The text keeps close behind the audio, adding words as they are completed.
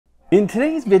In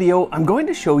today's video, I'm going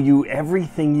to show you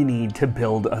everything you need to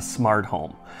build a smart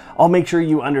home. I'll make sure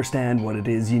you understand what it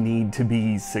is you need to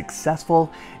be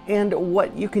successful and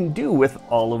what you can do with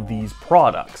all of these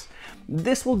products.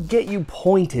 This will get you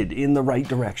pointed in the right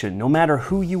direction, no matter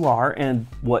who you are and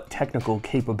what technical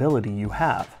capability you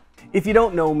have. If you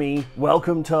don't know me,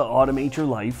 welcome to Automate Your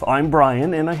Life. I'm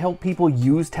Brian and I help people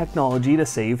use technology to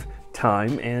save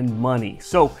time and money.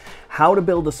 So how to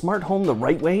build a smart home the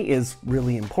right way is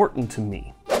really important to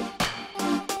me.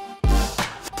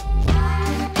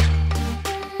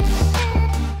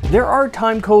 There are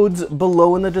time codes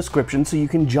below in the description, so you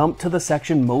can jump to the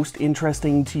section most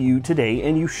interesting to you today,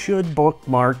 and you should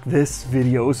bookmark this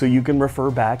video so you can refer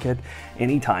back at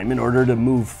any time in order to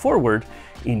move forward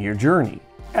in your journey.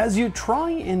 As you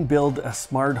try and build a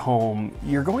smart home,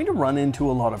 you're going to run into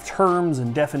a lot of terms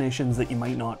and definitions that you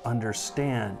might not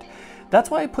understand. That's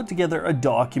why I put together a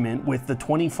document with the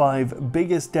 25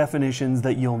 biggest definitions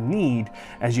that you'll need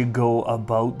as you go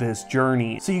about this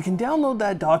journey. So you can download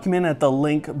that document at the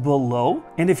link below.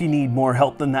 And if you need more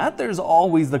help than that, there's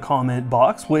always the comment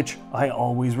box, which I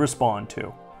always respond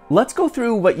to. Let's go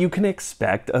through what you can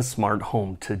expect a smart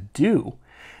home to do.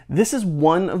 This is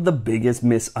one of the biggest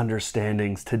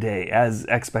misunderstandings today, as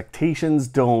expectations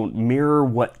don't mirror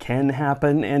what can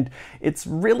happen, and it's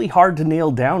really hard to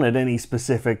nail down at any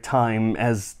specific time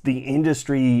as the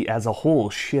industry as a whole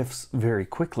shifts very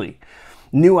quickly.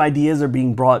 New ideas are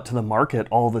being brought to the market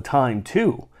all the time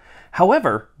too.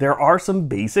 However, there are some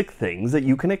basic things that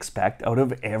you can expect out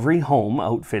of every home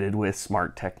outfitted with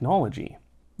smart technology.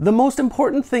 The most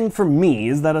important thing for me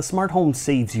is that a smart home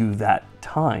saves you that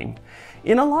time.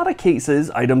 In a lot of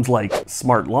cases, items like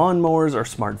smart lawnmowers or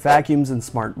smart vacuums and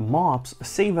smart mops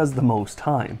save us the most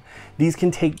time. These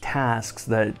can take tasks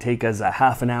that take us a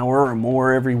half an hour or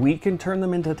more every week and turn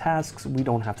them into tasks we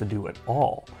don't have to do at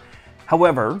all.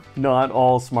 However, not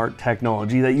all smart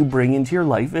technology that you bring into your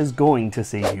life is going to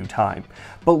save you time.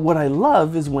 But what I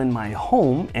love is when my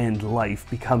home and life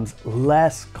becomes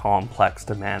less complex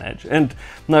to manage. And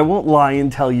I won't lie and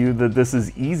tell you that this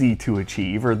is easy to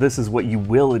achieve or this is what you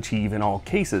will achieve in all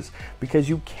cases, because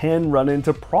you can run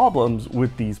into problems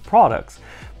with these products.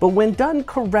 But when done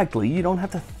correctly, you don't have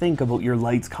to think about your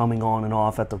lights coming on and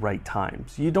off at the right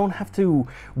times. You don't have to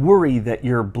worry that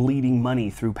you're bleeding money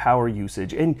through power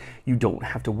usage, and you don't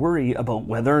have to worry about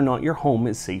whether or not your home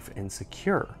is safe and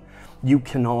secure. You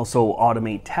can also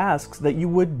automate tasks that you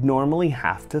would normally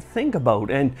have to think about,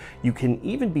 and you can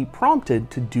even be prompted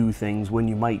to do things when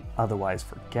you might otherwise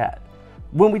forget.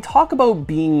 When we talk about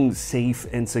being safe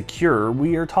and secure,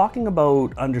 we are talking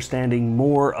about understanding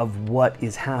more of what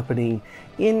is happening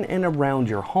in and around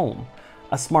your home.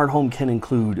 A smart home can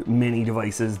include many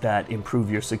devices that improve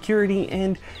your security,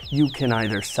 and you can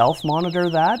either self-monitor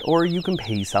that or you can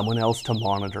pay someone else to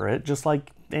monitor it, just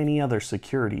like any other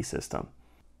security system.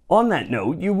 On that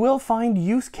note, you will find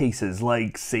use cases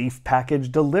like safe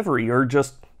package delivery or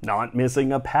just not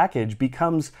missing a package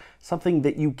becomes something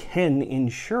that you can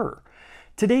ensure.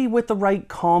 Today, with the right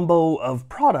combo of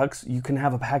products, you can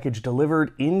have a package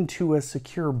delivered into a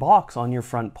secure box on your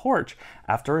front porch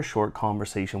after a short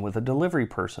conversation with a delivery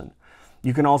person.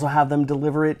 You can also have them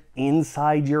deliver it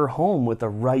inside your home with the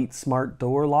right smart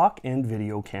door lock and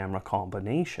video camera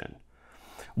combination.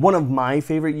 One of my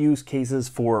favorite use cases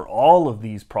for all of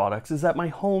these products is that my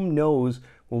home knows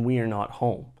when we are not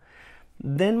home.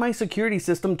 Then my security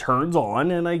system turns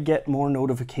on and I get more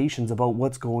notifications about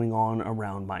what's going on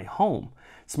around my home.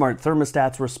 Smart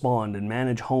thermostats respond and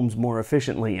manage homes more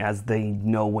efficiently as they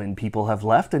know when people have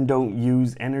left and don't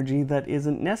use energy that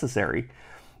isn't necessary.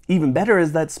 Even better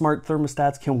is that smart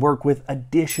thermostats can work with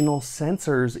additional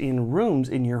sensors in rooms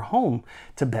in your home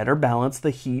to better balance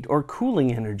the heat or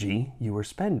cooling energy you are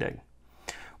spending.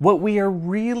 What we are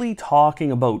really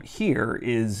talking about here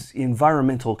is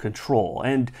environmental control,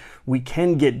 and we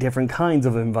can get different kinds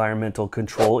of environmental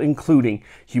control, including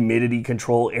humidity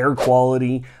control, air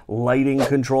quality, lighting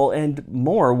control, and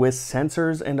more with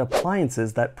sensors and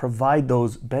appliances that provide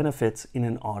those benefits in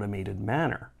an automated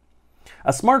manner.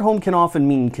 A smart home can often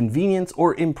mean convenience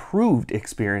or improved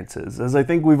experiences, as I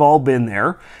think we've all been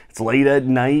there. It's late at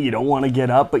night, you don't want to get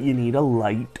up, but you need a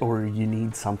light or you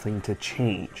need something to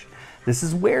change. This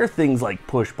is where things like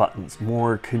push buttons,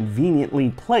 more conveniently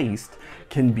placed,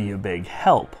 can be a big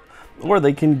help. Or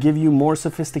they can give you more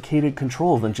sophisticated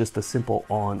control than just a simple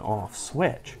on-off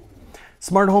switch.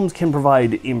 Smart homes can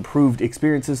provide improved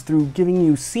experiences through giving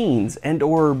you scenes and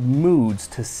or moods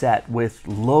to set with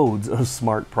loads of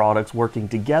smart products working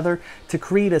together to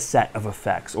create a set of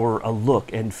effects or a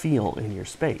look and feel in your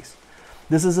space.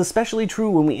 This is especially true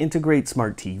when we integrate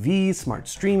smart TVs, smart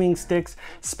streaming sticks,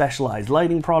 specialized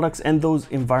lighting products, and those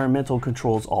environmental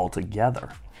controls all together.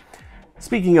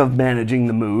 Speaking of managing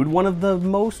the mood, one of the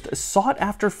most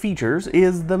sought-after features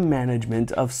is the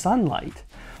management of sunlight.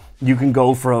 You can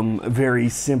go from very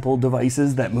simple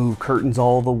devices that move curtains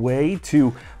all the way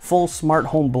to full smart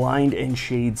home blind and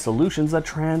shade solutions that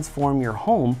transform your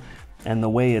home and the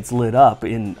way it's lit up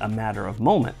in a matter of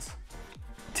moments.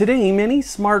 Today, many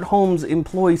smart homes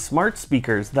employ smart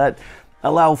speakers that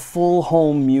allow full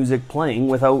home music playing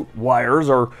without wires,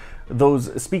 or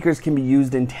those speakers can be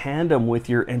used in tandem with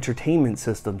your entertainment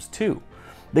systems too.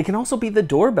 They can also be the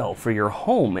doorbell for your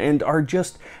home and are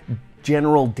just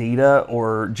general data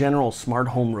or general smart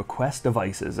home request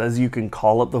devices, as you can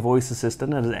call up the voice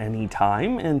assistant at any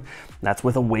time, and that's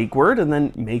with a wake word, and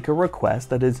then make a request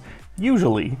that is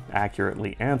usually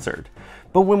accurately answered.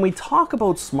 But when we talk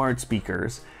about smart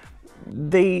speakers,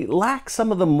 they lack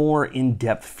some of the more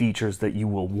in-depth features that you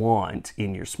will want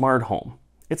in your smart home.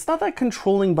 It's not that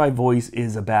controlling by voice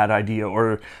is a bad idea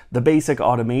or the basic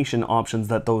automation options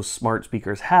that those smart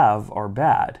speakers have are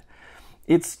bad.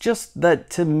 It's just that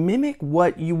to mimic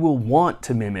what you will want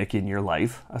to mimic in your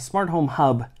life, a smart home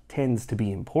hub tends to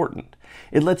be important.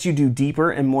 It lets you do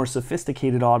deeper and more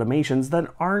sophisticated automations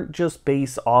that aren't just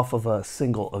based off of a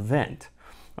single event.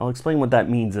 I'll explain what that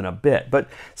means in a bit, but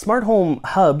smart home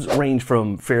hubs range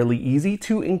from fairly easy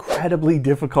to incredibly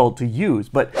difficult to use,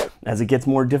 but as it gets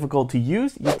more difficult to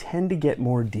use, you tend to get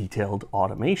more detailed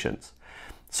automations.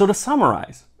 So to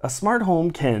summarize, a smart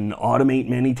home can automate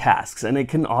many tasks, and it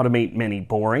can automate many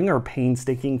boring or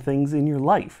painstaking things in your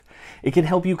life. It can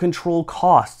help you control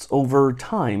costs over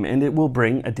time, and it will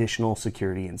bring additional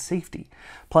security and safety.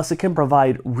 Plus, it can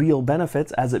provide real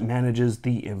benefits as it manages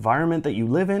the environment that you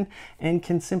live in and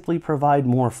can simply provide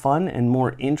more fun and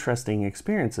more interesting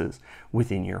experiences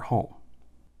within your home.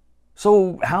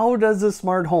 So how does a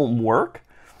smart home work?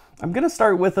 I'm going to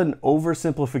start with an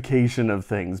oversimplification of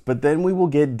things, but then we will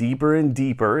get deeper and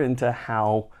deeper into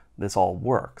how this all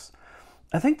works.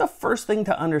 I think the first thing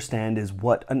to understand is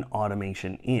what an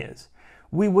automation is.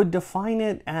 We would define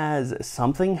it as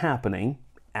something happening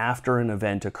after an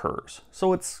event occurs.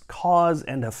 So it's cause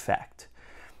and effect.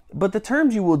 But the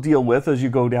terms you will deal with as you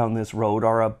go down this road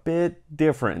are a bit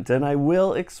different, and I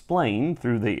will explain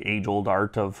through the age-old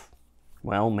art of,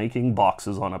 well, making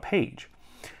boxes on a page.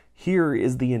 Here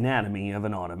is the anatomy of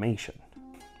an automation.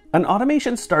 An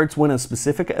automation starts when a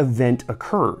specific event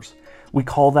occurs. We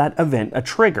call that event a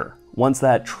trigger. Once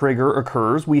that trigger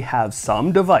occurs, we have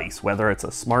some device, whether it's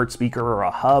a smart speaker or a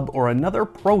hub or another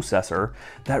processor,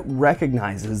 that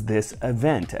recognizes this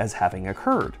event as having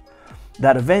occurred.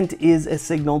 That event is a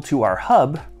signal to our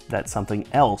hub that something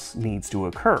else needs to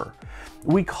occur.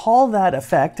 We call that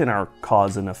effect in our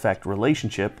cause and effect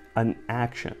relationship an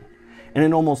action. And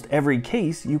in almost every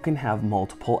case, you can have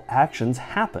multiple actions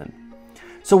happen.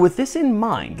 So with this in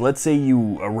mind, let's say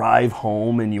you arrive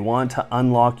home and you want to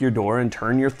unlock your door and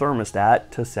turn your thermostat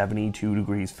to 72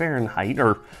 degrees Fahrenheit,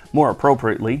 or more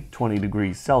appropriately, 20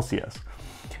 degrees Celsius.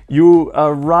 You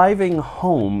arriving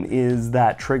home is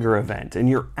that trigger event, and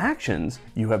your actions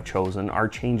you have chosen are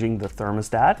changing the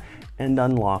thermostat and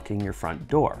unlocking your front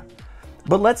door.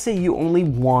 But let's say you only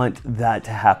want that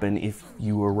to happen if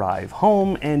you arrive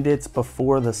home and it's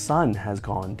before the sun has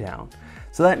gone down.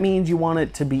 So that means you want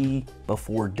it to be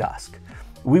before dusk.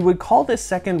 We would call this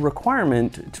second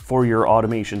requirement for your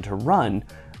automation to run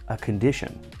a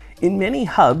condition. In many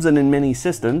hubs and in many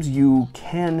systems, you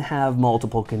can have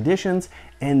multiple conditions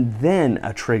and then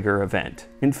a trigger event.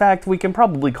 In fact, we can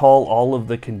probably call all of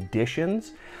the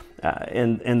conditions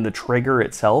and the trigger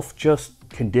itself just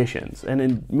conditions. And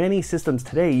in many systems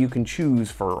today, you can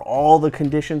choose for all the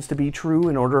conditions to be true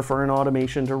in order for an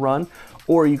automation to run,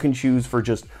 or you can choose for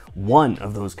just one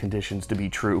of those conditions to be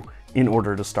true in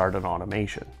order to start an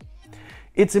automation.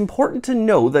 It's important to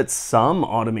know that some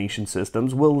automation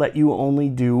systems will let you only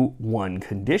do one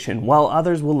condition, while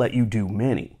others will let you do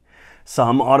many.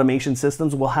 Some automation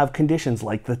systems will have conditions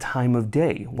like the time of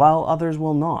day, while others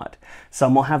will not.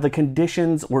 Some will have the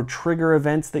conditions or trigger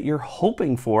events that you're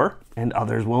hoping for, and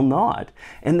others will not.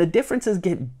 And the differences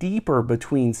get deeper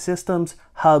between systems,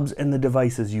 hubs, and the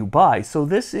devices you buy. So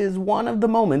this is one of the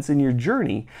moments in your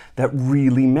journey that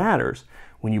really matters.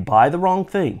 When you buy the wrong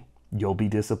thing, you'll be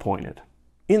disappointed.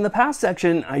 In the past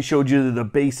section, I showed you the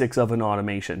basics of an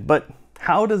automation, but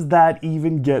how does that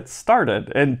even get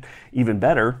started? And even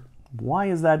better, why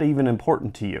is that even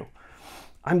important to you?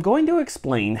 I'm going to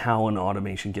explain how an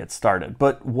automation gets started,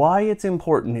 but why it's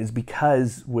important is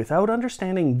because without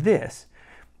understanding this,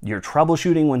 your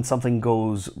troubleshooting when something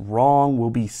goes wrong will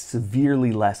be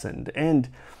severely lessened, and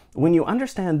When you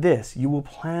understand this, you will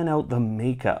plan out the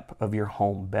makeup of your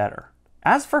home better.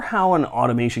 As for how an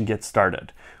automation gets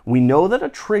started, we know that a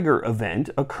trigger event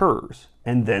occurs,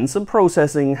 and then some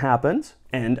processing happens,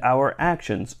 and our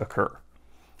actions occur.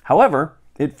 However,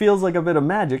 it feels like a bit of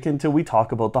magic until we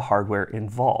talk about the hardware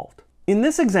involved. In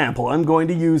this example, I'm going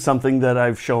to use something that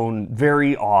I've shown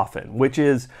very often, which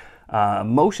is a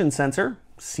motion sensor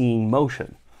seeing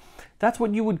motion. That's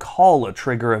what you would call a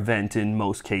trigger event in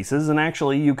most cases, and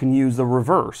actually you can use the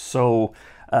reverse. So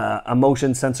a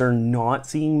motion sensor not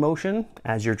seeing motion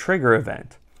as your trigger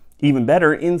event. Even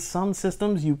better, in some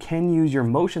systems you can use your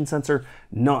motion sensor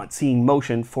not seeing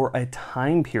motion for a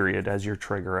time period as your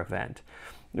trigger event,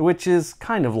 which is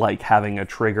kind of like having a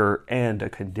trigger and a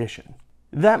condition.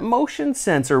 That motion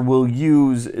sensor will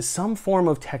use some form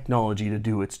of technology to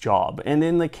do its job, and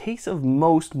in the case of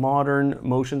most modern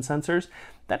motion sensors,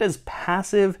 that is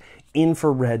passive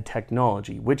infrared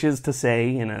technology, which is to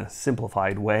say, in a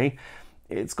simplified way,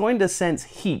 it's going to sense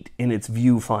heat in its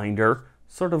viewfinder,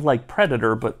 sort of like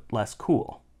Predator, but less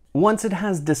cool. Once it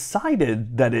has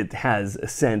decided that it has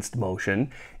sensed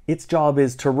motion, its job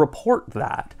is to report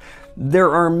that.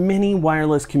 There are many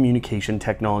wireless communication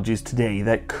technologies today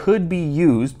that could be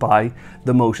used by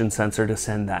the motion sensor to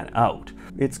send that out.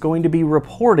 It's going to be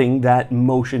reporting that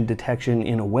motion detection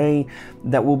in a way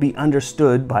that will be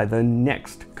understood by the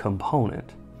next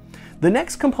component. The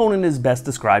next component is best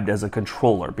described as a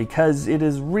controller because it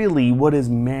is really what is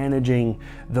managing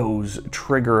those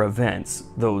trigger events,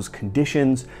 those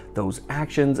conditions, those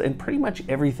actions, and pretty much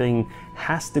everything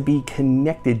has to be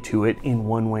connected to it in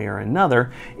one way or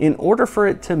another in order for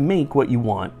it to make what you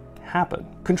want happen.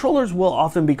 Controllers will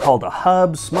often be called a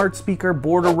hub, smart speaker,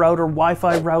 border router,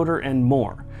 Wi-Fi router, and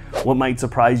more. What might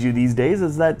surprise you these days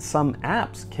is that some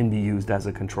apps can be used as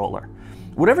a controller.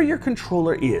 Whatever your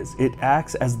controller is, it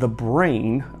acts as the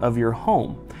brain of your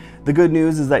home. The good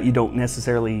news is that you don't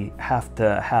necessarily have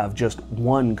to have just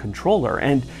one controller,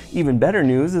 and even better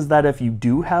news is that if you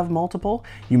do have multiple,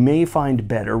 you may find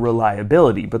better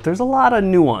reliability, but there's a lot of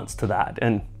nuance to that,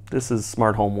 and this is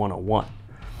Smart Home 101.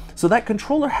 So that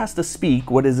controller has to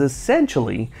speak what is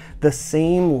essentially the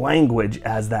same language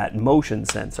as that motion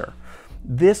sensor.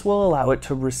 This will allow it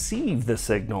to receive the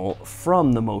signal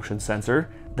from the motion sensor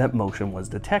that motion was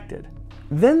detected.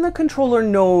 Then the controller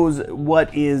knows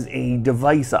what is a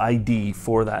device ID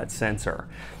for that sensor.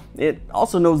 It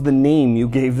also knows the name you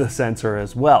gave the sensor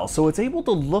as well, so it's able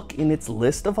to look in its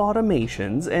list of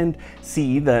automations and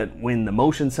see that when the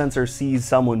motion sensor sees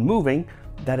someone moving,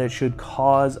 that it should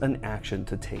cause an action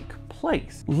to take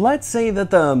place. Let's say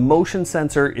that the motion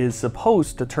sensor is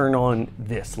supposed to turn on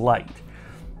this light.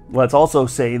 Let's also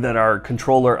say that our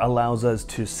controller allows us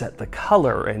to set the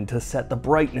color and to set the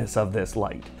brightness of this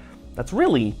light. That's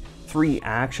really 3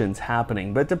 actions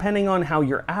happening, but depending on how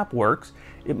your app works,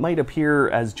 it might appear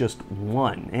as just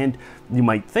one, and you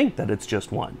might think that it's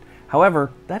just one.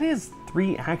 However, that is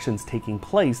 3 actions taking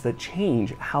place that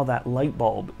change how that light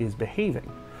bulb is behaving.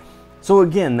 So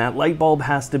again, that light bulb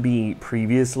has to be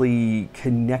previously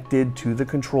connected to the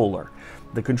controller.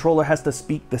 The controller has to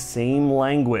speak the same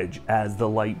language as the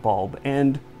light bulb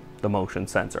and the motion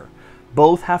sensor.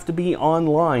 Both have to be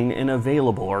online and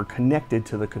available or connected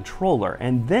to the controller,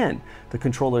 and then the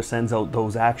controller sends out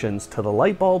those actions to the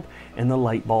light bulb, and the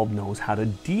light bulb knows how to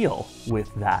deal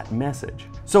with that message.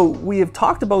 So we have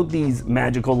talked about these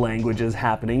magical languages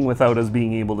happening without us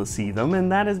being able to see them,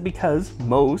 and that is because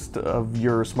most of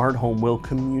your smart home will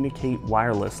communicate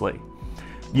wirelessly.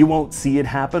 You won't see it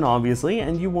happen, obviously,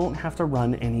 and you won't have to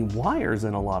run any wires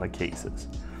in a lot of cases.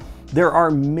 There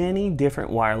are many different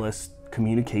wireless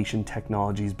communication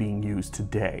technologies being used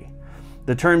today.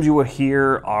 The terms you will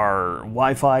hear are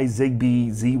Wi-Fi,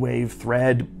 Zigbee, Z-Wave,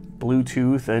 Thread,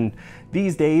 Bluetooth, and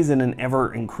these days, in an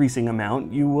ever-increasing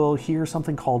amount, you will hear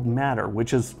something called Matter,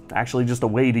 which is actually just a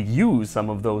way to use some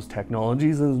of those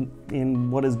technologies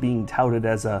in what is being touted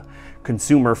as a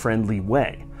consumer-friendly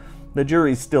way. The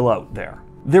jury's still out there.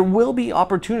 There will be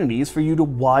opportunities for you to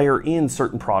wire in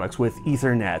certain products with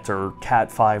Ethernet or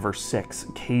Cat 5 or 6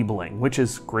 cabling, which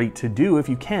is great to do if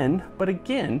you can, but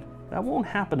again, that won't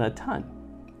happen a ton.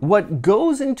 What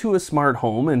goes into a smart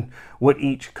home and what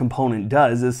each component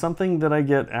does is something that I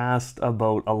get asked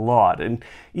about a lot, and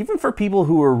even for people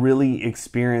who are really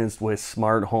experienced with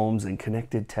smart homes and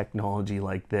connected technology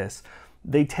like this,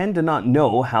 they tend to not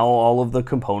know how all of the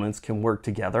components can work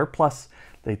together, plus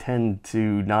they tend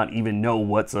to not even know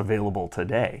what's available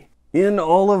today. In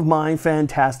all of my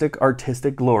fantastic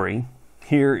artistic glory,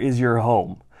 here is your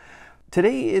home.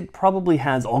 Today it probably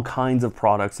has all kinds of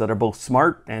products that are both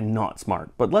smart and not smart,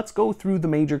 but let's go through the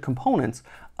major components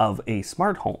of a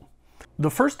smart home. The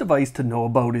first device to know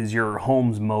about is your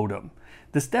home's modem.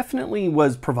 This definitely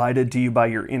was provided to you by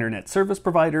your internet service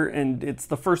provider, and it's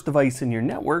the first device in your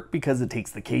network because it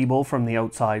takes the cable from the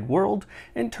outside world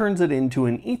and turns it into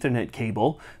an Ethernet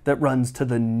cable that runs to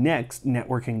the next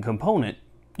networking component,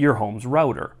 your home's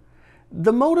router.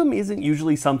 The modem isn't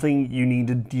usually something you need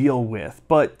to deal with,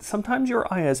 but sometimes your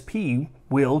ISP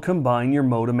will combine your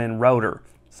modem and router,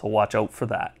 so watch out for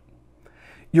that.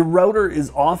 Your router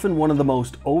is often one of the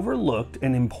most overlooked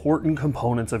and important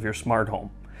components of your smart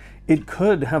home. It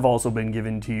could have also been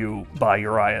given to you by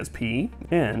your ISP,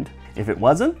 and if it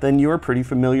wasn't, then you are pretty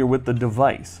familiar with the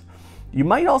device. You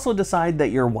might also decide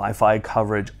that your Wi-Fi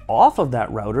coverage off of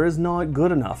that router is not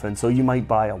good enough, and so you might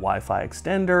buy a Wi-Fi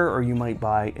extender or you might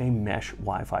buy a mesh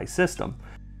Wi-Fi system.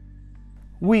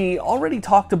 We already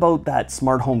talked about that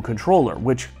smart home controller,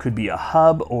 which could be a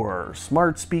hub or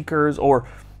smart speakers or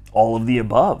all of the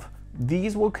above.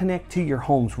 These will connect to your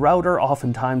home's router,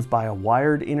 oftentimes by a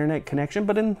wired internet connection,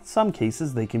 but in some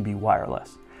cases they can be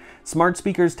wireless. Smart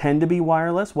speakers tend to be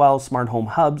wireless, while smart home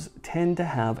hubs tend to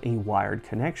have a wired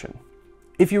connection.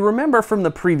 If you remember from the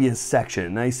previous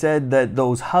section, I said that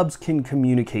those hubs can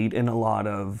communicate in a lot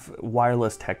of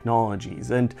wireless technologies,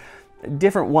 and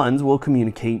different ones will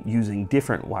communicate using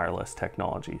different wireless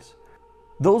technologies.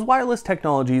 Those wireless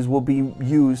technologies will be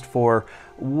used for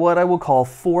what I will call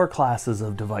 4 classes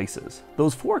of devices.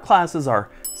 Those 4 classes are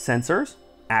sensors,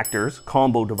 actors,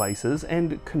 combo devices,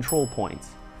 and control points.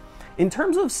 In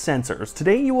terms of sensors,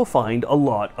 today you will find a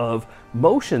lot of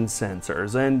motion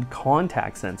sensors and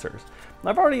contact sensors.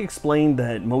 I've already explained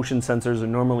that motion sensors are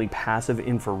normally passive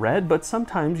infrared, but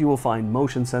sometimes you will find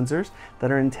motion sensors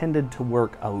that are intended to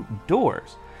work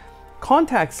outdoors.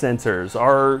 Contact sensors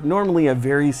are normally a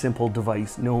very simple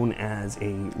device known as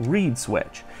a reed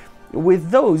switch.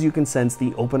 With those, you can sense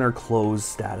the open or closed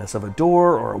status of a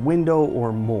door or a window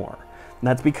or more. And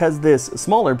that's because this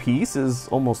smaller piece is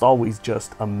almost always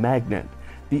just a magnet.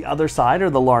 The other side,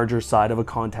 or the larger side of a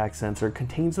contact sensor,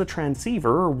 contains the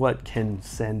transceiver, or what can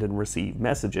send and receive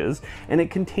messages, and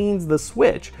it contains the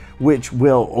switch, which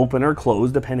will open or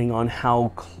close depending on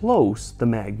how close the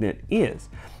magnet is.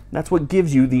 That's what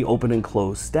gives you the open and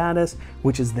close status,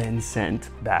 which is then sent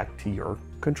back to your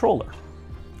controller.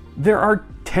 There are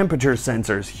temperature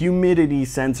sensors, humidity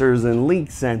sensors and leak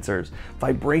sensors,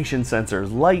 vibration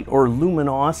sensors, light or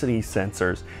luminosity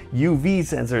sensors, UV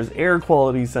sensors, air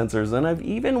quality sensors, and I've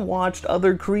even watched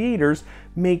other creators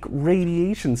make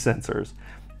radiation sensors.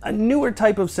 A newer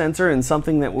type of sensor, and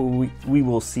something that we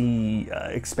will see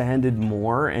expanded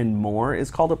more and more, is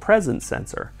called a presence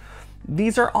sensor.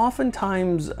 These are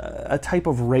oftentimes a type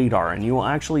of radar, and you will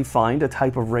actually find a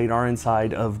type of radar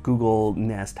inside of Google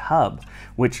Nest Hub,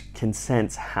 which can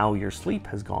sense how your sleep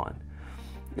has gone.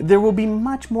 There will be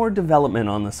much more development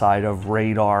on the side of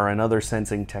radar and other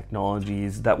sensing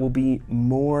technologies that will be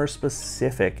more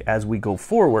specific as we go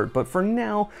forward, but for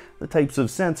now, the types of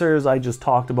sensors I just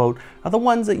talked about are the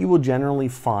ones that you will generally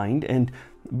find and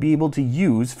be able to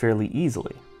use fairly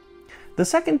easily. The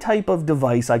second type of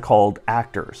device I called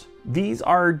actors. These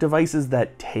are devices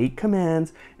that take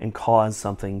commands and cause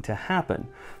something to happen.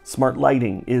 Smart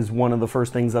lighting is one of the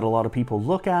first things that a lot of people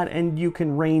look at, and you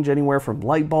can range anywhere from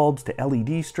light bulbs to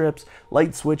LED strips,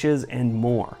 light switches, and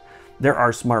more. There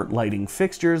are smart lighting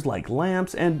fixtures like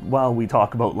lamps, and while we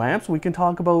talk about lamps, we can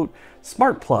talk about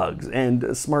smart plugs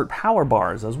and smart power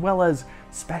bars, as well as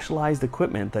specialized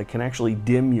equipment that can actually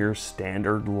dim your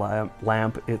standard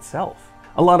lamp itself.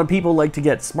 A lot of people like to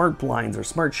get smart blinds or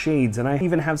smart shades, and I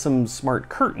even have some smart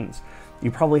curtains. You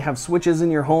probably have switches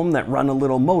in your home that run a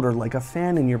little motor like a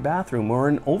fan in your bathroom or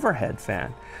an overhead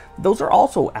fan. Those are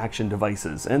also action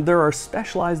devices, and there are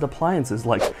specialized appliances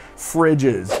like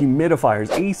fridges,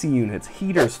 humidifiers, AC units,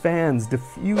 heaters, fans,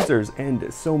 diffusers,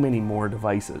 and so many more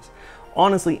devices.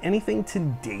 Honestly, anything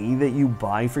today that you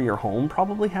buy for your home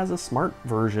probably has a smart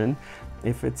version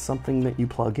if it's something that you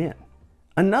plug in.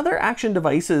 Another action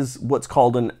device is what's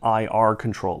called an IR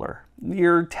controller.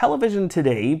 Your television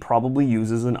today probably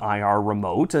uses an IR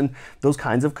remote, and those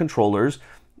kinds of controllers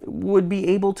would be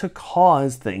able to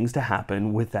cause things to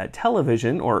happen with that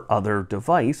television or other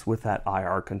device with that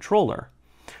IR controller.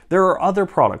 There are other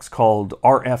products called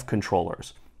RF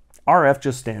controllers. RF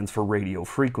just stands for radio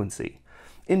frequency.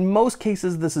 In most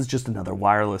cases, this is just another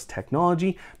wireless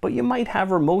technology, but you might have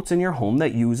remotes in your home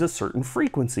that use a certain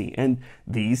frequency, and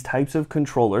these types of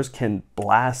controllers can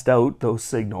blast out those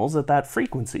signals at that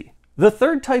frequency. The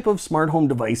third type of smart home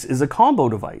device is a combo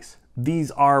device.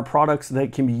 These are products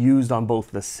that can be used on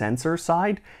both the sensor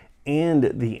side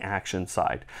and the action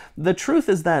side. The truth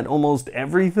is that almost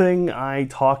everything I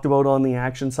talked about on the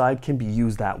action side can be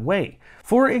used that way.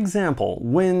 For example,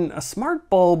 when a smart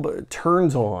bulb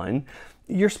turns on,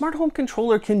 your smart home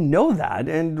controller can know that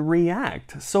and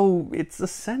react, so it's a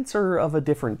sensor of a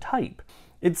different type.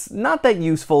 It's not that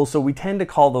useful, so we tend to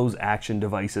call those action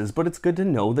devices, but it's good to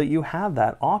know that you have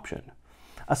that option.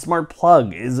 A smart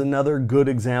plug is another good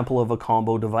example of a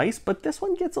combo device, but this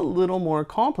one gets a little more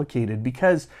complicated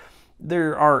because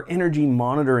there are energy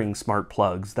monitoring smart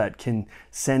plugs that can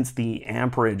sense the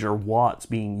amperage or watts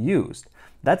being used.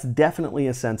 That's definitely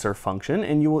a sensor function,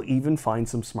 and you will even find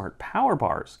some smart power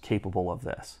bars capable of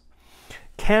this.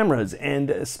 Cameras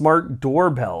and smart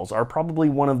doorbells are probably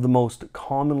one of the most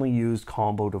commonly used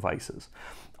combo devices.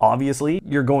 Obviously,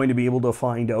 you're going to be able to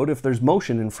find out if there's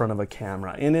motion in front of a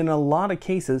camera, and in a lot of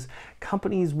cases,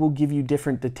 companies will give you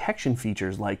different detection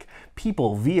features like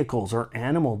people, vehicles, or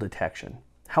animal detection.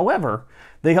 However,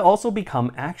 they also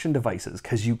become action devices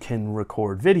because you can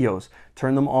record videos,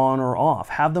 turn them on or off,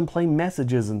 have them play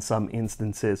messages in some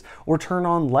instances, or turn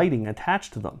on lighting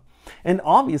attached to them. And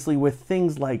obviously with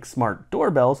things like smart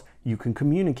doorbells, you can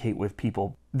communicate with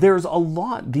people. There's a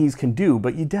lot these can do,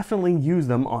 but you definitely use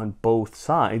them on both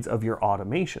sides of your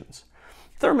automations.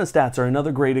 Thermostats are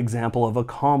another great example of a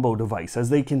combo device, as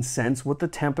they can sense what the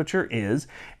temperature is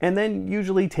and then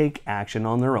usually take action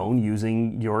on their own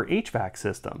using your HVAC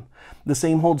system. The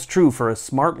same holds true for a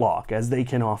smart lock, as they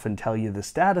can often tell you the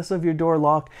status of your door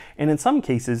lock and in some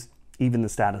cases even the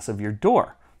status of your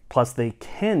door. Plus they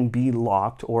can be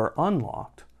locked or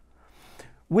unlocked.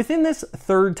 Within this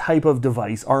third type of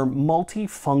device are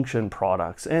multi-function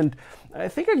products, and I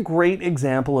think a great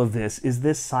example of this is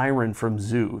this siren from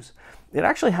zoos. It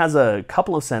actually has a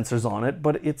couple of sensors on it,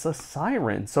 but it's a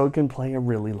siren, so it can play a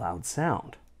really loud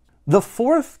sound. The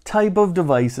fourth type of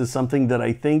device is something that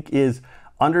I think is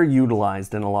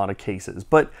underutilized in a lot of cases,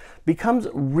 but becomes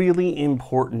really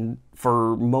important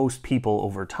for most people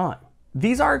over time.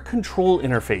 These are control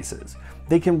interfaces.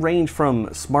 They can range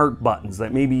from smart buttons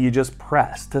that maybe you just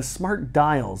press to smart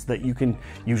dials that you can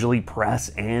usually press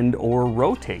and or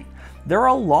rotate. There are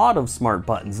a lot of smart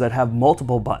buttons that have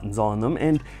multiple buttons on them,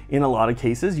 and in a lot of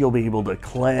cases you'll be able to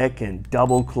click and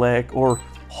double click or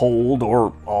hold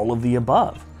or all of the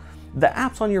above. The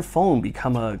apps on your phone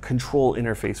become a control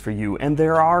interface for you, and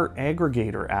there are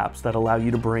aggregator apps that allow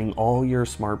you to bring all your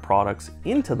smart products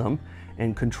into them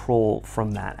and control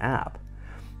from that app.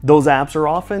 Those apps are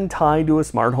often tied to a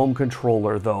smart home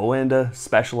controller though, and a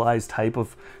specialized type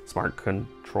of smart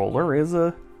controller is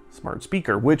a smart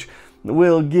speaker, which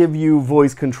will give you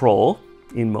voice control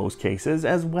in most cases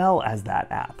as well as that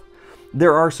app.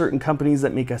 There are certain companies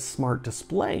that make a smart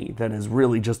display that is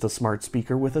really just a smart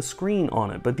speaker with a screen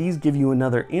on it, but these give you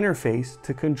another interface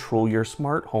to control your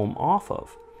smart home off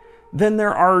of. Then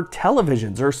there are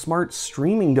televisions or smart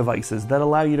streaming devices that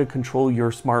allow you to control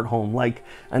your smart home, like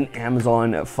an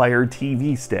Amazon Fire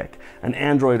TV stick, an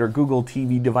Android or Google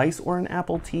TV device, or an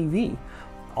Apple TV.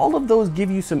 All of those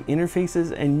give you some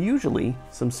interfaces and usually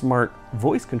some smart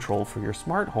voice control for your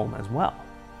smart home as well.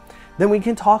 Then we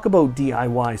can talk about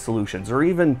DIY solutions, or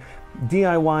even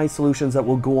DIY solutions that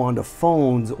will go onto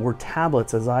phones or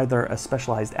tablets as either a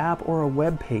specialized app or a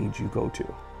web page you go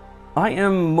to. I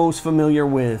am most familiar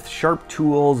with Sharp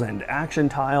Tools and Action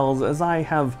Tiles, as I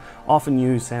have often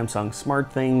used Samsung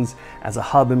SmartThings as a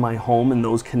hub in my home, and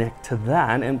those connect to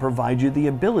that and provide you the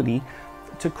ability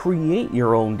to create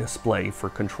your own display for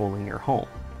controlling your home.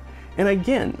 And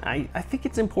again, I think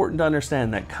it's important to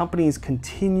understand that companies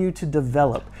continue to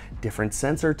develop different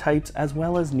sensor types as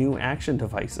well as new action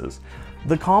devices.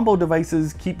 The combo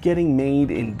devices keep getting made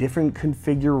in different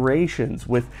configurations,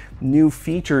 with new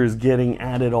features getting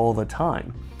added all the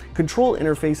time. Control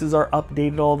interfaces are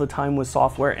updated all the time with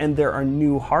software, and there are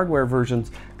new hardware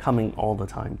versions coming all the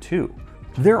time too.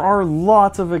 There are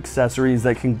lots of accessories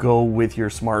that can go with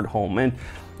your smart home, and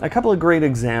a couple of great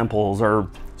examples are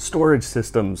storage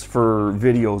systems for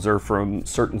videos or from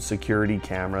certain security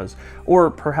cameras,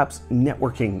 or perhaps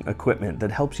networking equipment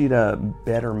that helps you to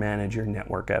better manage your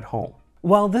network at home.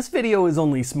 While this video is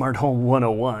only Smart Home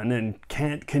 101 and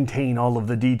can't contain all of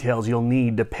the details you'll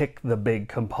need to pick the big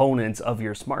components of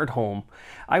your smart home,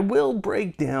 I will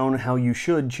break down how you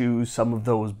should choose some of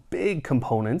those big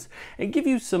components and give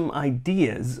you some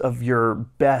ideas of your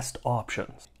best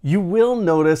options. You will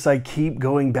notice I keep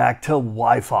going back to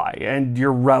Wi-Fi and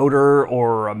your router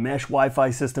or a mesh Wi-Fi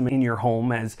system in your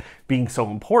home as being so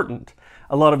important.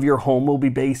 A lot of your home will be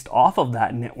based off of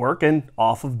that network and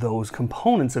off of those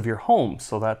components of your home,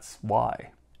 so that's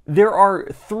why. There are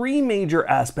three major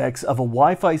aspects of a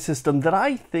Wi-Fi system that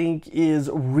I think is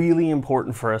really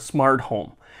important for a smart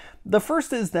home. The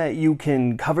first is that you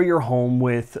can cover your home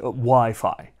with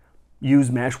Wi-Fi. Use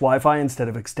mesh Wi-Fi instead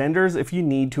of extenders if you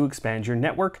need to expand your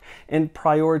network, and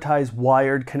prioritize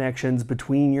wired connections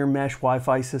between your mesh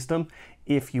Wi-Fi system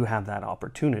if you have that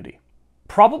opportunity.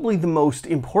 Probably the most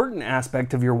important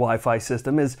aspect of your Wi-Fi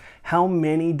system is how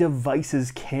many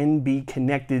devices can be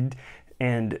connected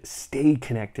and stay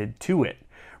connected to it.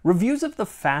 Reviews of the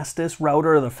fastest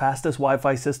router or the fastest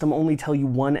Wi-Fi system only tell you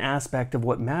one aspect of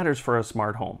what matters for a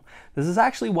smart home. This is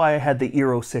actually why I had the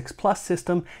Eero 6 Plus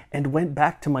system and went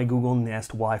back to my Google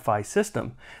Nest Wi-Fi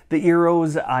system. The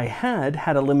Eeros I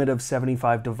had a limit of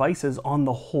 75 devices on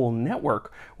the whole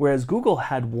network, whereas Google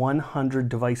had 100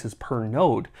 devices per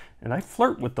node, and I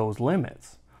flirt with those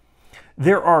limits.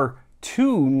 There are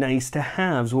two nice to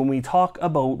haves when we talk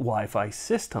about Wi-Fi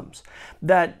systems.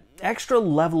 That extra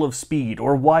level of speed,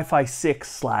 or Wi-Fi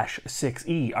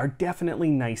 6/6E, are definitely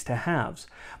nice to haves.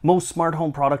 Most smart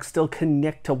home products still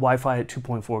connect to Wi-Fi at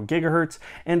 2.4 GHz,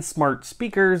 and smart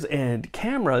speakers and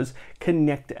cameras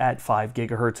connect at 5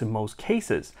 GHz in most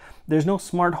cases. There's no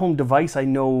smart home device I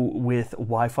know with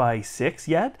Wi-Fi 6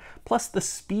 yet, plus the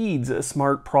speeds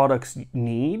smart products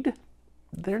need,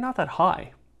 they're not that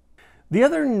high. The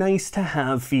other nice to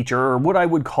have feature, or what I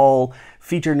would call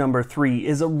feature number 3,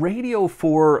 is a radio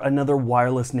for another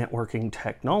wireless networking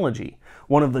technology.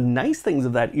 One of the nice things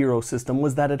of that Eero system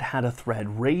was that it had a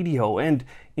thread radio, and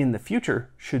in the future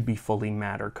should be fully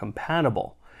Matter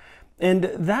compatible. And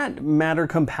that Matter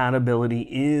compatibility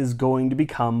is going to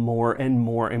become more and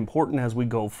more important as we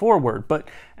go forward. But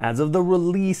as of the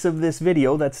release of this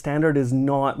video, that standard is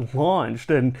not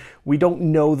launched, and we don't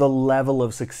know the level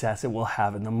of success it will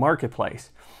have in the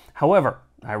marketplace. However,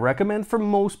 I recommend for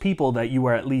most people that you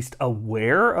are at least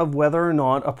aware of whether or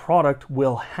not a product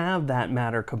will have that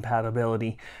Matter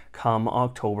compatibility come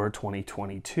October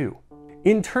 2022.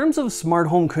 In terms of smart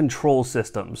home control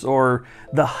systems, or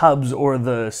the hubs or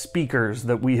the speakers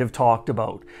that we have talked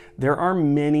about, there are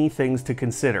many things to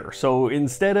consider. So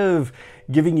instead of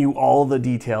giving you all the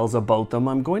details about them,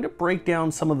 I'm going to break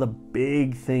down some of the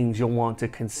big things you'll want to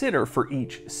consider for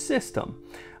each system.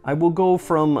 I will go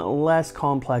from less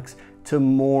complex to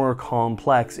more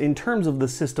complex in terms of the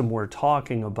system we're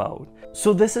talking about.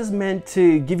 So this is meant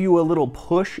to give you a little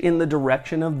push in the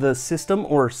direction of the system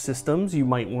or systems you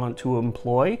might want to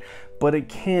employ, but it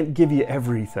can't give you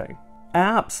everything.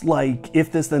 Apps like If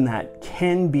This Then That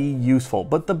can be useful,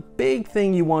 but the big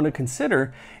thing you want to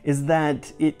consider is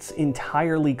that it's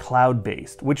entirely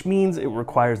cloud-based, which means it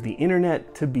requires the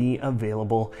internet to be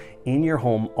available in your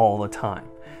home all the time.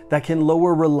 That can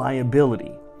lower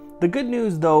reliability. The good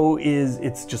news though is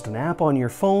it's just an app on your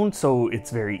phone, so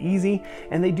it's very easy,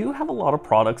 and they do have a lot of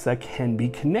products that can be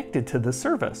connected to the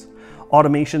service.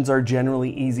 Automations are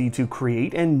generally easy to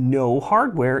create and no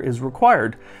hardware is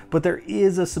required, but there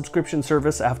is a subscription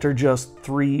service after just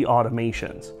 3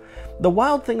 automations. The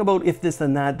wild thing about If This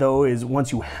Then That though is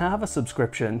once you have a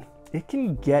subscription, it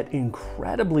can get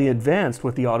incredibly advanced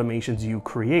with the automations you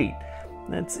create.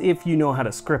 That's if you know how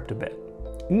to script a bit.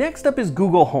 Next up is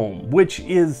Google Home, which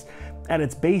is at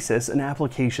its basis an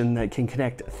application that can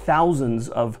connect thousands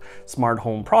of smart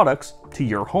home products to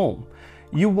your home.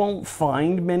 You won't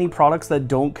find many products that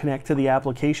don't connect to the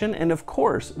application, and of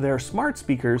course, their smart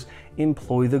speakers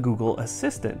employ the Google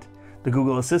Assistant. The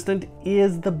Google Assistant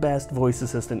is the best voice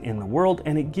assistant in the world,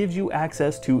 and it gives you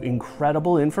access to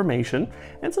incredible information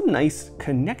and some nice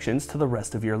connections to the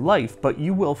rest of your life, but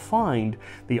you will find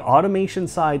the automation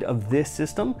side of this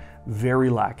system very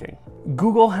lacking.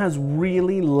 Google has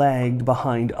really lagged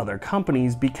behind other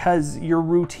companies because your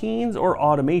routines or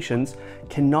automations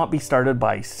cannot be started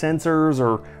by sensors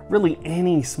or really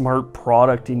any smart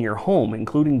product in your home,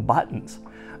 including buttons.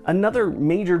 Another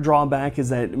major drawback is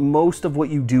that most of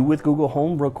what you do with Google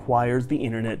Home requires the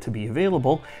internet to be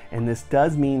available, and this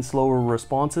does mean slower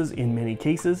responses in many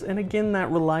cases, and again, that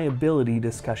reliability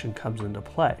discussion comes into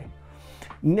play.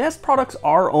 Nest products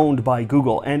are owned by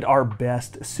Google and are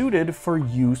best suited for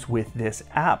use with this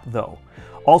app though.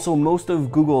 Also, most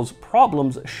of Google's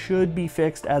problems should be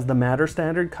fixed as the Matter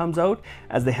standard comes out,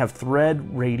 as they have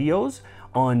thread radios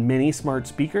on many smart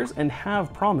speakers and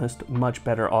have promised much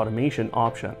better automation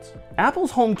options.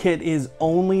 Apple's HomeKit is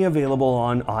only available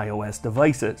on iOS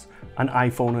devices, an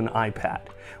iPhone and iPad,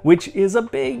 which is a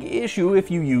big issue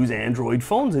if you use Android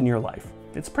phones in your life.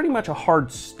 It's pretty much a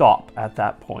hard stop at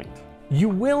that point. You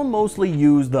will mostly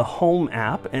use the Home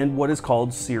app and what is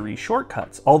called Siri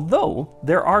shortcuts, although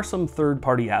there are some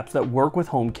third-party apps that work with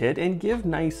HomeKit and give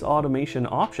nice automation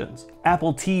options.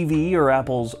 Apple TV or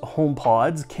Apple's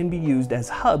HomePods can be used as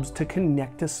hubs to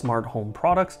connect to smart home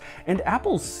products, and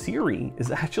Apple's Siri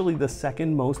is actually the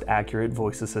second most accurate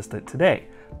voice assistant today.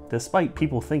 despite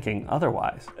people thinking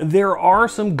otherwise. There are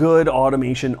some good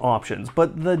automation options,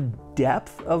 but the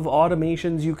depth of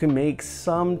automations you can make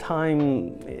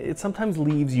sometimes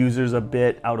leaves users a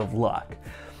bit out of luck.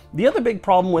 The other big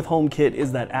problem with HomeKit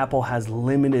is that Apple has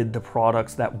limited the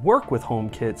products that work with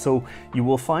HomeKit, so you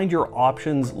will find your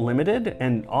options limited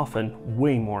and often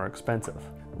way more expensive.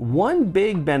 One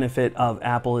big benefit of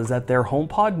Apple is that their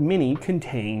HomePod Mini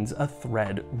contains a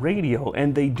Thread radio,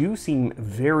 and they do seem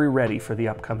very ready for the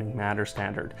upcoming Matter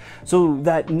standard. So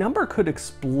that number could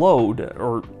explode,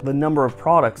 or the number of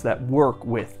products that work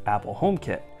with Apple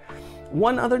HomeKit.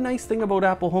 One other nice thing about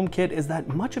Apple HomeKit is that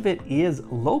much of it is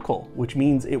local, which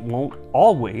means it won't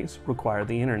always require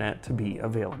the internet to be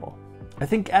available. I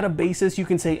think at a basis you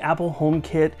can say Apple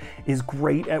HomeKit is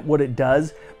great at what it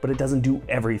does, but it doesn't do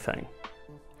everything.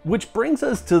 Which brings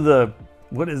us to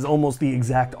what is almost the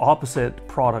exact opposite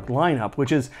product lineup,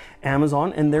 which is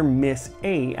Amazon and their Miss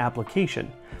A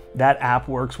application. That app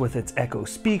works with its Echo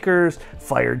speakers,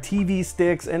 Fire TV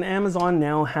sticks, and Amazon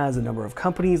now has a number of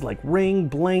companies like Ring,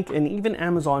 Blink, and even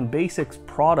Amazon Basics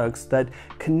products that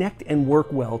connect and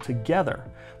work well together.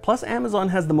 Plus, Amazon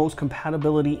has the most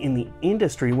compatibility in the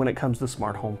industry when it comes to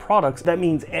smart home products. That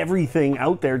means everything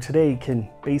out there today can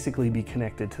basically be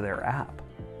connected to their app.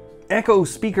 Echo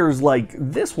speakers like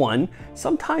this one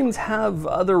sometimes have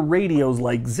other radios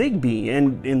like Zigbee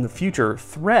and in the future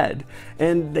Thread,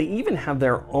 and they even have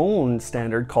their own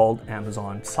standard called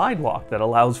Amazon Sidewalk that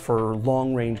allows for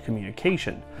long-range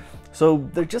communication. So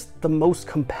they're just the most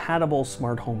compatible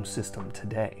smart home system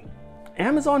today.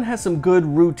 Amazon has some good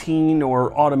routine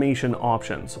or automation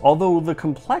options, although the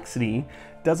complexity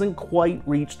doesn't quite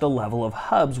reach the level of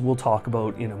hubs we'll talk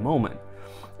about in a moment.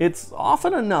 It's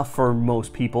often enough for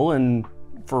most people and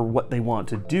for what they want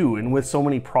to do, and with so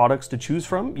many products to choose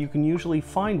from, you can usually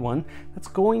find one that's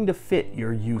going to fit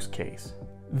your use case.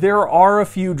 There are a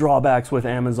few drawbacks with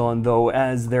Amazon though,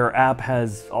 as their app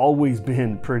has always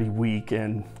been pretty weak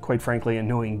and quite frankly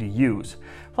annoying to use.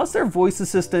 Plus their voice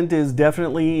assistant is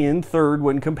definitely in third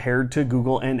when compared to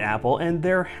Google and Apple, and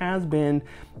there has been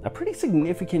a pretty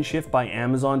significant shift by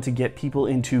Amazon to get people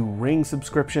into Ring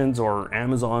subscriptions or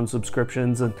Amazon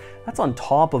subscriptions, and that's on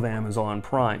top of Amazon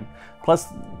Prime. Plus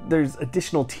there's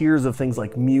additional tiers of things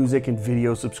like music and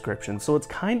video subscriptions, so it's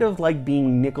kind of like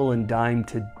being nickel and dime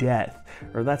to death,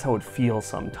 or that's how it feels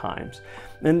sometimes.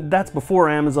 And that's before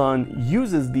Amazon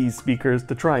uses these speakers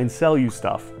to try and sell you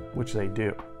stuff, which they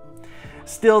do.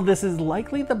 Still, this is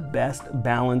likely the best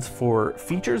balance for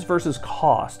features versus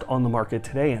cost on the market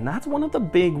today, and that's one of the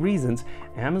big reasons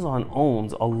Amazon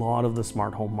owns a lot of the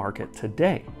smart home market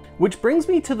today. Which brings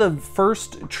me to the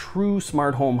first true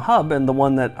smart home hub, and the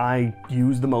one that I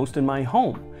use the most in my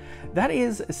home. That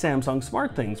is Samsung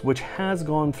SmartThings, which has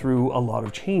gone through a lot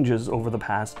of changes over the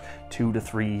past 2 to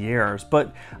 3 years,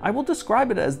 but I will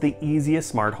describe it as the easiest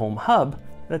smart home hub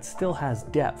that still has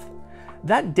depth.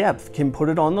 That depth can put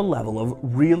it on the level of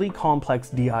really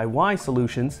complex DIY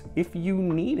solutions if you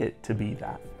need it to be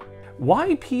that.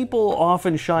 Why people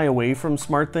often shy away from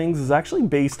SmartThings is actually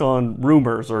based on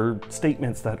rumors or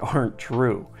statements that aren't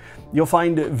true. You'll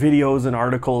find videos and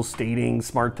articles stating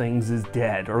SmartThings is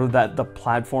dead, or that the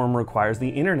platform requires the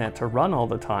internet to run all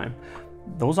the time.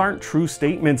 Those aren't true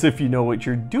statements if you know what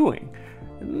you're doing.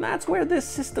 And that's where this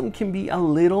system can be a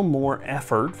little more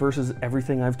effort versus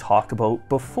everything I've talked about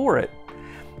before it,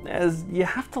 as you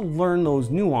have to learn those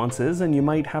nuances and you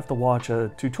might have to watch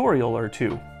a tutorial or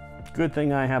two. Good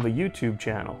thing I have a YouTube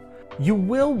channel. You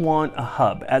will want a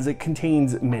hub as it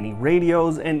contains many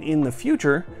radios, and in the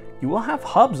future you will have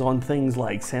hubs on things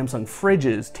like Samsung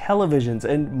fridges, televisions,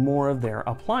 and more of their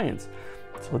appliance.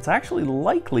 So it's actually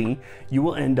likely you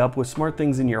will end up with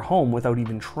SmartThings in your home without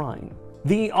even trying.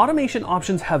 The automation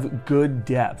options have good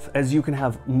depth, as you can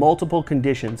have multiple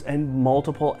conditions and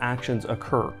multiple actions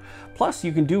occur. Plus,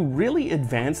 you can do really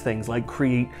advanced things like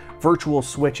create virtual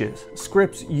switches,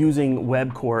 scripts using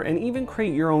web core, and even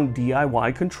create your own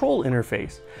DIY control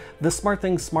interface. The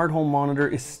SmartThings Smart Home Monitor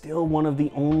is still one of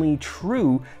the only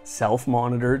true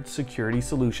self-monitored security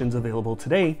solutions available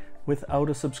today without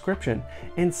a subscription,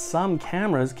 and some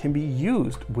cameras can be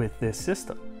used with this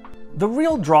system. The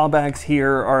real drawbacks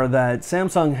here are that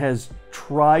Samsung has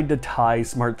tried to tie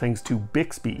SmartThings to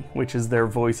Bixby, which is their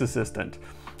voice assistant.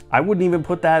 I wouldn't even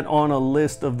put that on a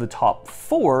list of the top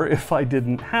 4 if I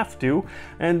didn't have to,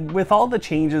 and with all the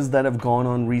changes that have gone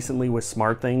on recently with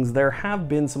SmartThings, there have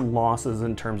been some losses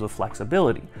in terms of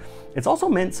flexibility. It's also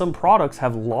meant some products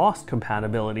have lost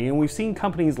compatibility, and we've seen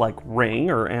companies like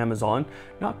Ring or Amazon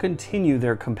not continue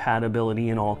their compatibility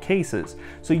in all cases.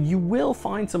 So you will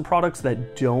find some products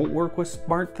that don't work with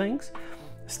SmartThings.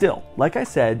 Still, like I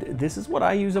said, this is what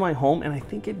I use in my home, and I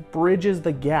think it bridges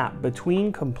the gap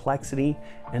between complexity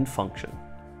and function.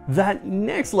 That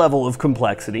next level of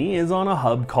complexity is on a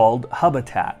hub called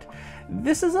Habitat.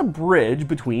 This is a bridge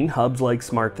between hubs like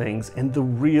SmartThings and the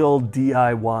real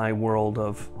DIY world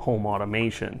of home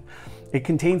automation. It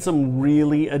contains some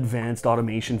really advanced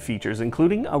automation features,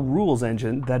 including a rules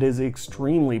engine that is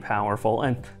extremely powerful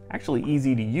and actually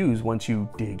easy to use once you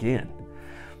dig in.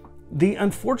 The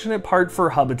unfortunate part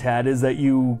for Habitat is that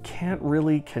you can't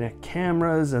really connect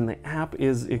cameras and the app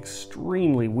is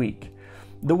extremely weak.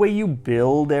 The way you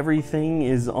build everything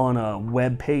is on a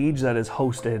web page that is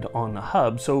hosted on the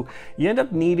hub, so you end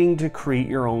up needing to create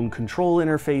your own control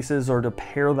interfaces or to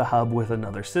pair the hub with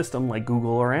another system like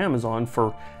Google or Amazon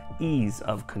for ease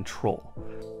of control.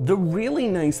 The really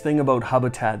nice thing about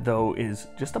Habitat though is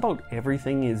just about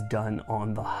everything is done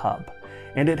on the hub.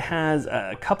 And it has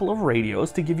a couple of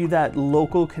radios to give you that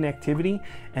local connectivity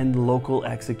and local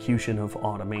execution of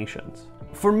automations.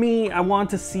 For me, I want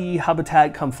to see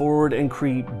Habitat come forward and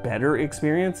create better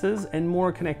experiences and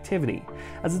more connectivity,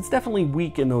 as it's definitely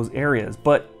weak in those areas,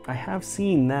 but I have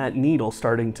seen that needle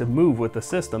starting to move with the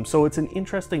system, so it's an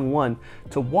interesting one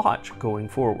to watch going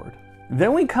forward.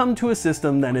 Then we come to a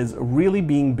system that is really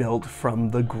being built from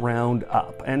the ground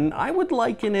up, and I would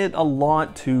liken it a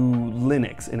lot to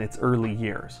Linux in its early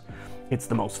years. It's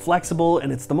the most flexible and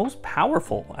it's the most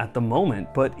powerful at the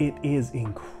moment, but it is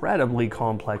incredibly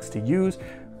complex to use,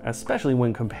 especially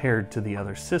when compared to the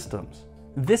other systems.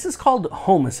 This is called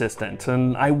Home Assistant,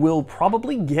 and I will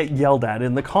probably get yelled at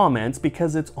in the comments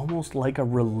because it's almost like a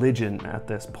religion at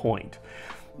this point.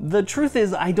 The truth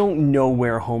is, I don't know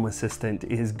where Home Assistant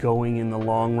is going in the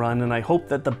long run, and I hope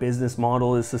that the business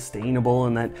model is sustainable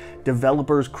and that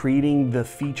developers creating the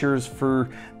features for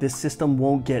this system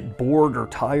won't get bored or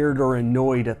tired or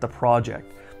annoyed at the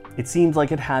project. It seems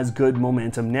like it has good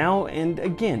momentum now, and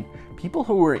again, people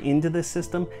who are into this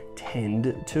system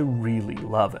tend to really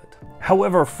love it.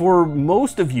 However, for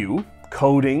most of you,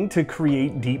 coding to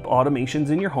create deep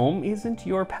automations in your home isn't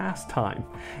your pastime.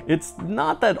 It's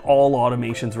not that all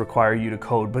automations require you to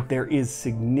code, but there is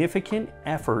significant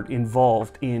effort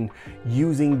involved in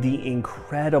using the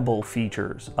incredible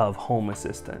features of Home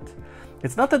Assistant.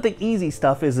 It's not that the easy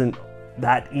stuff isn't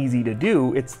that easy to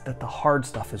do, it's that the hard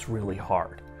stuff is really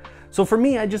hard. So for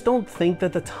me, I just don't think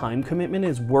that the time commitment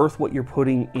is worth what you're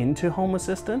putting into Home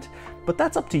Assistant, but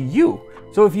that's up to you.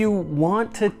 So if you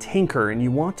want to tinker and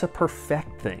you want to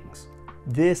perfect things,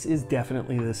 this is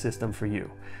definitely the system for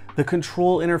you. The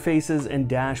control interfaces and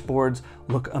dashboards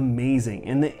look amazing,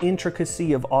 and the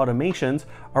intricacy of automations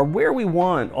are where we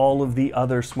want all of the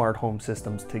other smart home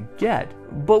systems to get.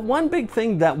 But one big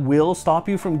thing that will stop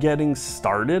you from getting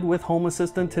started with Home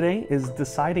Assistant today is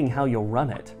deciding how you'll run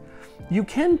it. You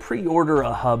can pre-order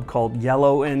a hub called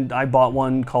Yellow, and I bought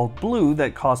one called Blue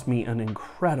that cost me an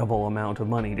incredible amount of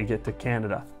money to get to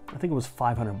Canada. I think it was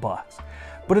 500 bucks.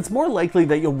 But it's more likely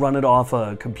that you'll run it off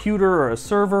a computer or a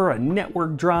server, a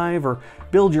network drive, or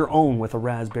build your own with a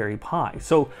Raspberry Pi.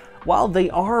 So while they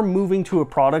are moving to a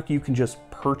product you can just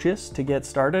purchase to get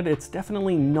started, it's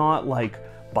definitely not like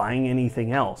buying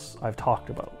anything else I've talked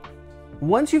about.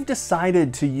 Once you've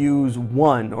decided to use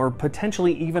one or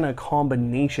potentially even a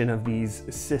combination of these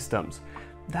systems,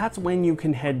 that's when you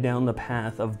can head down the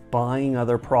path of buying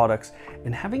other products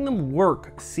and having them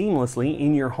work seamlessly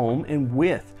in your home and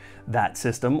with that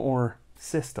system or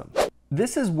systems.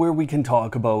 This is where we can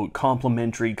talk about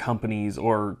complementary companies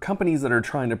or companies that are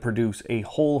trying to produce a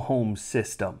whole home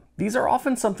system. These are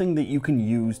often something that you can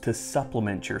use to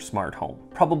supplement your smart home.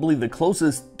 Probably the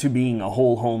closest to being a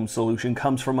whole home solution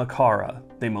comes from Aqara.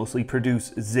 They mostly produce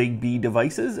Zigbee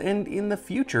devices and in the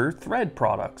future Thread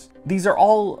products. These are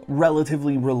all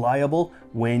relatively reliable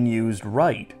when used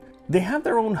right. They have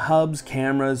their own hubs,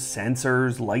 cameras,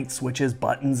 sensors, light switches,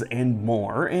 buttons, and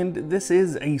more, and this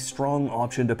is a strong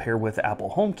option to pair with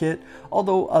Apple HomeKit,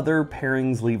 although other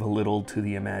pairings leave a little to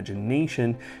the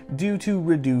imagination due to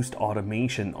reduced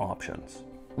automation options.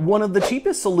 One of the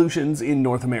cheapest solutions in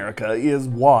North America is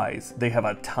Wyze. They have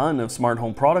a ton of smart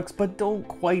home products, but don't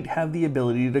quite have the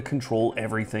ability to control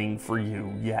everything for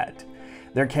you yet.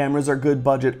 Their cameras are good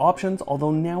budget options,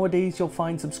 although nowadays you'll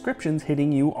find subscriptions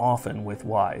hitting you often with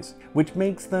Wyze, which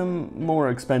makes them more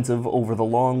expensive over the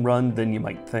long run than you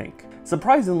might think.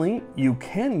 Surprisingly, you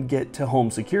can get to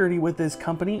home security with this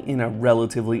company in a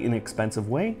relatively inexpensive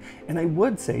way, and I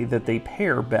would say that they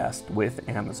pair best with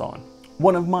Amazon.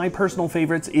 One of my personal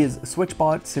favorites is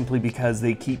SwitchBot, simply because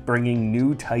they keep bringing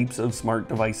new types of smart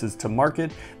devices to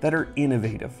market that are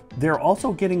innovative. They're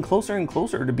also getting closer and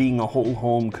closer to being a whole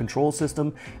home control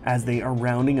system as they are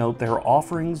rounding out their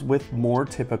offerings with more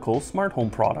typical smart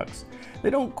home products. They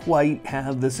don't quite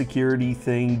have the security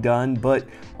thing done, but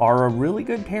are a really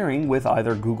good pairing with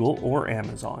either Google or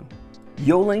Amazon.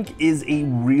 Yolink is a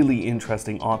really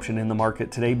interesting option in the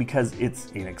market today because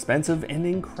it's inexpensive and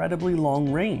incredibly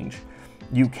long range.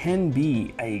 You can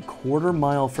be a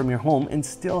quarter-mile from your home and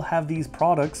still have these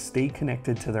products stay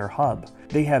connected to their hub.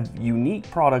 They have unique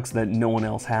products that no one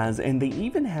else has, and they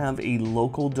even have a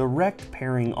local direct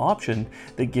pairing option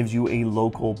that gives you a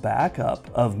local backup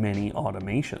of many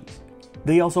automations.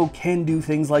 They also can do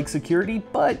things like security,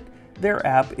 but their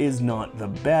app is not the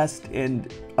best,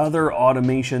 and other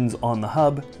automations on the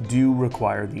hub do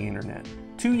require the internet.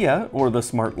 Tuya, or the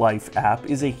Smart Life app,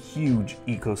 is a huge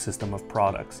ecosystem of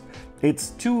products.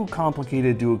 It's too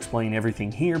complicated to explain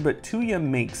everything here, but Tuya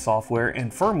makes software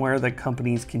and firmware that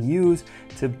companies can use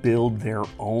to build their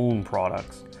own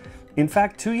products. In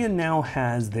fact, Tuya now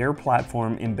has their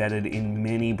platform embedded in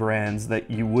many brands that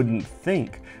you wouldn't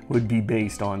think would be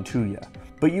based on Tuya.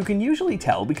 But you can usually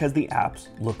tell because the apps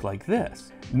look like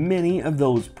this. Many of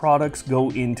those products go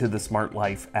into the Smart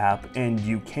Life app, and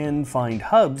you can find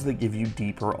hubs that give you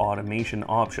deeper automation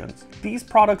options. These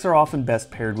products are often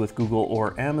best paired with Google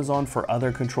or Amazon for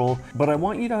other control, but I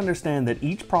want you to understand that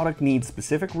each product needs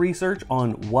specific research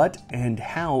on what and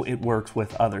how it works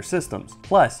with other systems.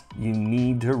 Plus, you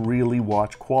need to really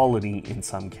watch quality in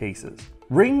some cases.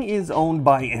 Ring is owned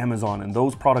by Amazon, and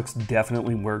those products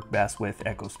definitely work best with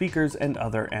Echo speakers and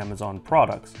other Amazon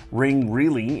products. Ring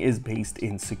really is based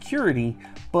in security,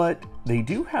 but they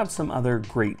do have some other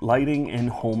great lighting and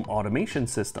home automation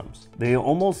systems. They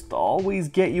almost always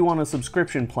get you on a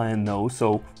subscription plan though,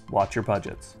 so watch your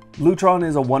budgets. Lutron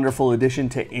is a wonderful addition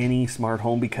to any smart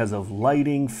home because of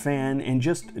lighting, fan, and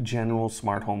just general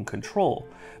smart home control,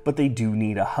 but they do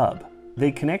need a hub.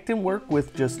 They connect and work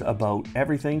with just about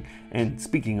everything, and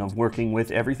speaking of working with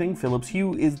everything, Philips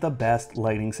Hue is the best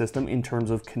lighting system in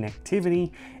terms of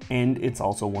connectivity, and it's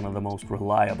also one of the most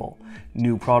reliable.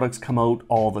 New products come out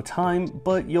all the time,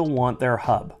 but you'll want their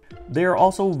hub. They're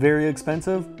also very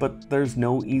expensive, but there's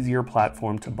no easier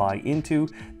platform to buy into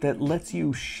that lets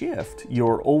you shift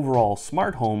your overall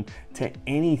smart home to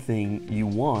anything you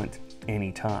want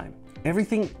anytime.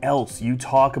 Everything else you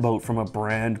talk about from a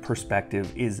brand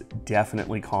perspective is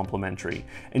definitely complementary,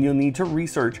 and you'll need to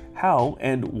research how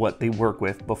and what they work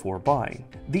with before buying.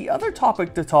 The other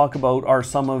topic to talk about are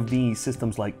some of the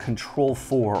systems like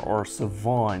Control4 or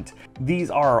Savant. These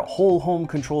are whole home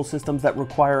control systems that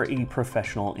require a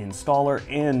professional installer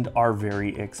and are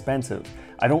very expensive.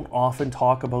 I don't often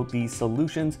talk about these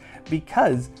solutions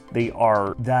because they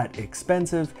are that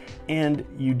expensive, and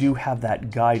you do have that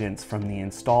guidance from the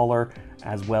installer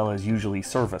as well as usually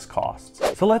service costs.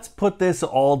 So let's put this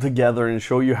all together and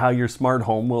show you how your smart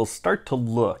home will start to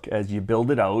look as you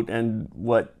build it out and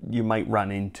what you might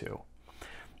run into.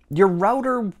 Your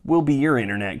router will be your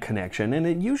internet connection, and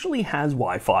it usually has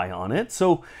Wi-Fi on it,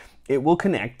 so it will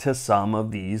connect to some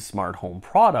of these smart home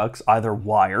products either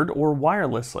wired or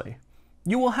wirelessly.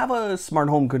 You will have a smart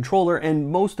home controller,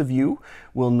 and most of you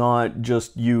will not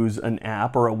just use an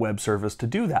app or a web service to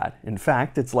do that. In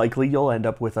fact, it's likely you'll end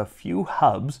up with a few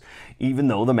hubs, even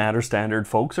though the Matter Standard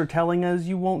folks are telling us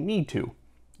you won't need to.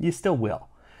 You still will.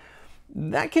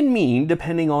 That can mean,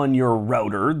 depending on your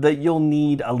router, that you'll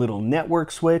need a little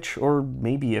network switch or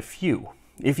maybe a few.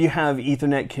 If you have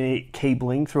Ethernet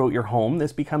cabling throughout your home,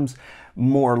 this becomes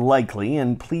more likely,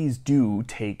 and please do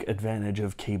take advantage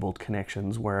of cabled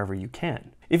connections wherever you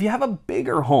can. If you have a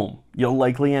bigger home, you'll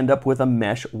likely end up with a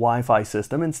mesh Wi-Fi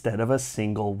system instead of a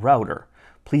single router.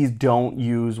 Please don't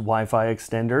use Wi-Fi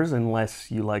extenders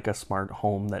unless you like a smart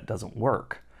home that doesn't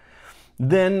work.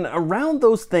 Then around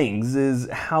those things is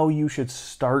how you should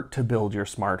start to build your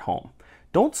smart home.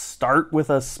 Don't start with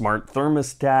a smart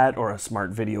thermostat or a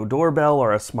smart video doorbell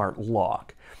or a smart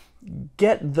lock.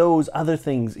 Get those other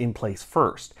things in place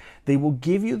first. They will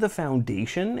give you the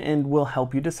foundation and will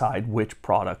help you decide which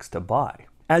products to buy.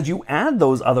 As you add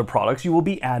those other products, you will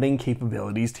be adding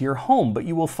capabilities to your home, but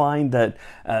you will find that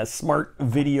a smart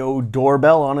video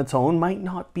doorbell on its own might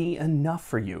not be enough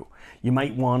for you. You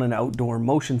might want an outdoor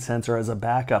motion sensor as a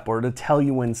backup or to tell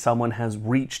you when someone has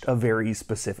reached a very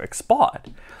specific spot.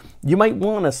 You might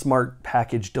want a smart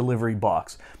package delivery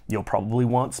box. You'll probably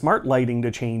want smart lighting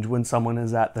to change when someone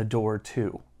is at the door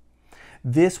too.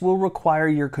 This will require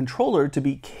your controller to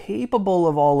be capable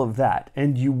of all of that,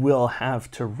 and you will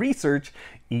have to research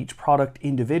each product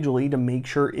individually to make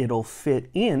sure it'll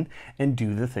fit in and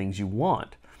do the things you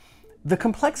want. The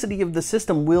complexity of the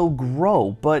system will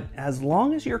grow, but as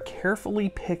long as you're carefully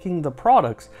picking the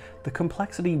products, the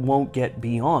complexity won't get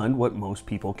beyond what most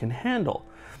people can handle.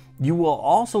 You will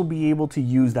also be able to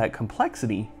use that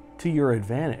complexity to your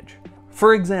advantage.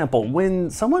 For example, when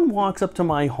someone walks up to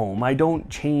my home, I don't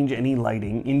change any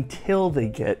lighting until they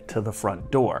get to the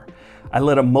front door. I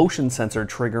let a motion sensor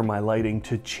trigger my lighting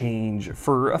to change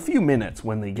for a few minutes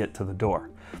when they get to the door.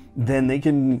 Then they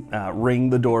can ring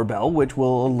the doorbell, which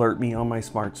will alert me on my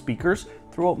smart speakers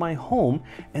throughout my home,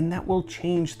 and that will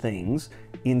change things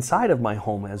inside of my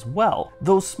home as well.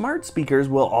 Those smart speakers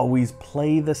will always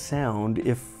play the sound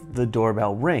if the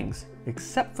doorbell rings,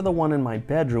 except for the one in my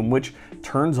bedroom, which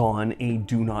turns on a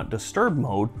do not disturb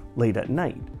mode late at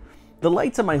night. The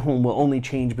lights in my home will only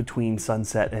change between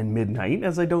sunset and midnight,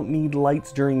 as I don't need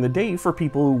lights during the day for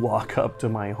people who walk up to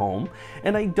my home,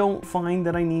 and I don't find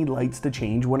that I need lights to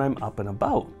change when I'm up and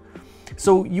about.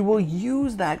 So you will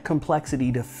use that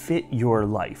complexity to fit your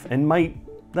life, and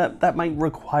that might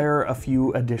require a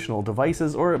few additional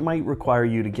devices, or it might require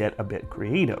you to get a bit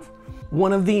creative.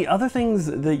 One of the other things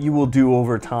that you will do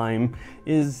over time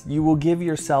is you will give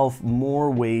yourself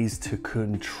more ways to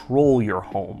control your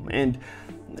home and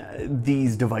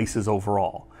these devices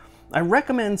overall. I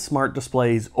recommend smart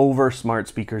displays over smart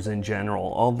speakers in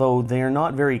general, although they are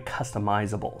not very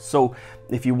customizable. So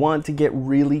if you want to get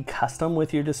really custom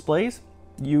with your displays,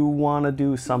 you want to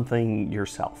do something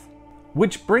yourself.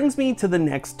 Which brings me to the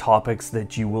next topics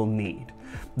that you will need.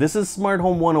 This is Smart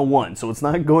Home 101, so it's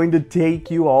not going to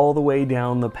take you all the way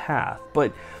down the path,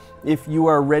 but if you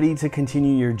are ready to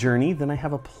continue your journey, then I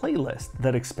have a playlist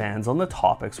that expands on the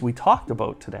topics we talked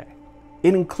about today.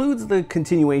 It includes the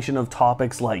continuation of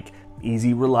topics like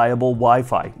easy, reliable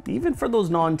Wi-Fi, even for those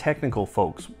non-technical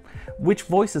folks, which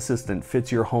voice assistant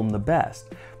fits your home the best,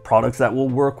 products that will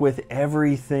work with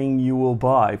everything you will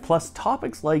buy, plus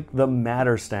topics like the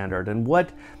Matter standard and what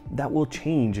that will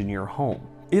change in your home.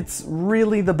 It's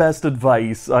really the best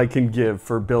advice I can give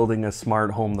for building a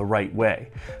smart home the right way.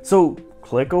 So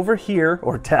click over here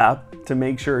or tap to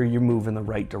make sure you move in the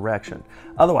right direction.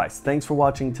 Otherwise, thanks for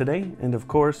watching today, and of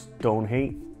course, don't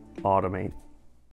hate, automate.